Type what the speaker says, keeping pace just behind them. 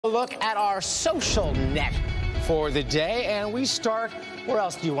Look at our social net for the day, and we start, where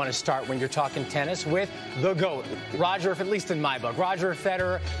else do you want to start when you're talking tennis? With the GOAT, Roger, at least in my book, Roger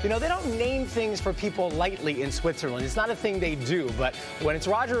Federer. You know, they don't name things for people lightly in Switzerland. It's not a thing they do, but when it's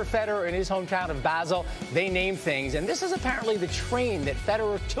Roger Federer in his hometown of Basel, they name things, and this is apparently the train that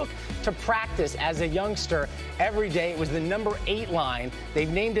Federer took to practice as a youngster every day. It was the number 8 line. They've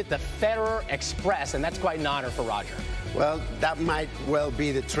named it the Federer Express, and that's quite an honor for Roger. Well, that might well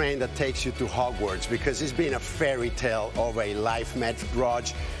be the train that takes you to Hogwarts, because it's been a fairy tale of a life. Met Rog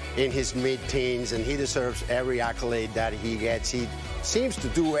in his mid-teens, and he deserves every accolade that he gets. He seems to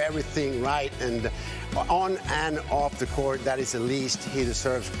do everything right, and on and off the court, that is the least he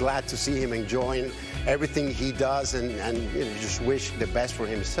deserves. Glad to see him enjoying everything he does, and you know, just wish the best for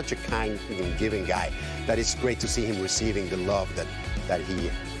him. He's such a kind and giving guy that it's great to see him receiving the love that he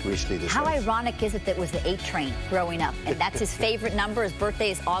richly deserves. How ironic is it that it was the 8 train growing up, and that's his favorite number. His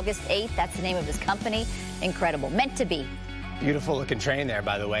birthday is August 8th. That's the name of his company. Incredible. Meant to be. Beautiful looking train there,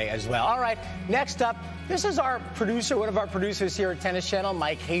 by the way, as well. All right, next up, this is our producer, one of our producers here at Tennis Channel,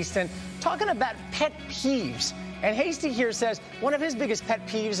 Mike Haston, talking about pet peeves. And Hasty here says one of his biggest pet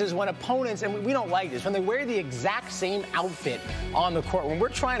peeves is when opponents, and we don't like this, when they wear the exact same outfit on the court. When we're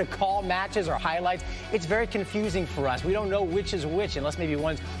trying to call matches or highlights, it's very confusing for us. We don't know which is which unless maybe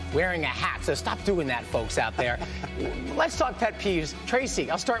one's wearing a hat. So stop doing that, folks out there. Let's talk pet peeves.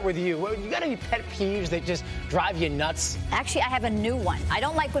 Tracy, I'll start with you. You got any pet peeves that just drive you nuts? Actually, I have a new one. I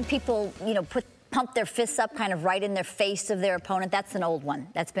don't like when people, pump their fists up kind of right in their face of their opponent. That's an old one.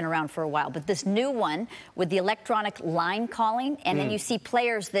 That's been around for a while. But this new one with the electronic line calling, and then you see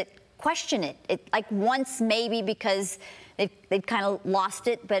players that question it like once maybe because they've kind of lost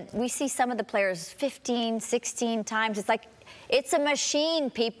it, but we see some of the players 15, 16 times. It's like, it's a machine,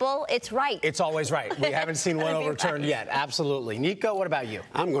 people. It's right. It's always right. We haven't seen one overturned yet. Absolutely. Nico, what about you?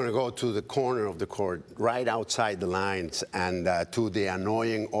 I'm going to go to the corner of the court, right outside the lines, and to the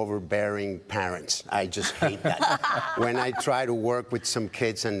annoying, overbearing parents. I just hate that. When I try to work with some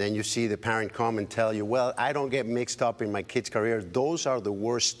kids and then you see the parent come and tell you, well, I don't get mixed up in my kid's career. Those are the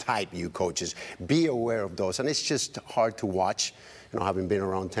worst type, you coaches. Be aware of those. And it's just hard to watch. You know, having been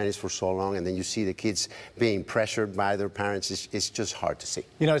around tennis for so long, and then you see the kids being pressured by their parents, it's just hard to see.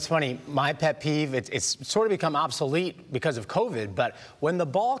 You know, it's funny, my pet peeve, it's sort of become obsolete because of COVID, but when the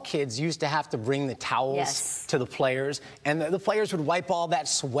ball kids used to have to bring the towels to the players, and the players would wipe all that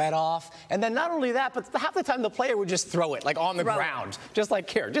sweat off, and then not only that, but half the time the player would just throw it, like on the ground. Just like,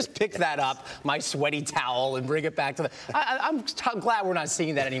 here, just pick that up, my sweaty towel, and bring it back to the... I'm glad we're not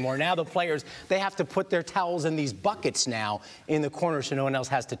seeing that anymore. Now the players, they have to put their towels in these buckets now in the corner so no one else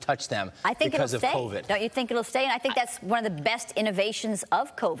has to touch them because of COVID. Don't you think it'll stay? And I think that's one of the best innovations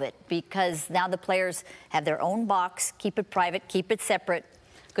of COVID, because now the players have their own box, keep it private, keep it separate.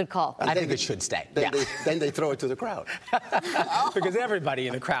 Good call. I think it should stay. Then they throw it to the crowd. Because everybody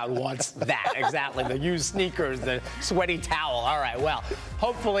in the crowd wants that, exactly. The used sneakers, the sweaty towel. All right, well,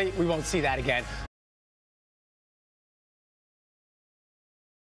 hopefully we won't see that again.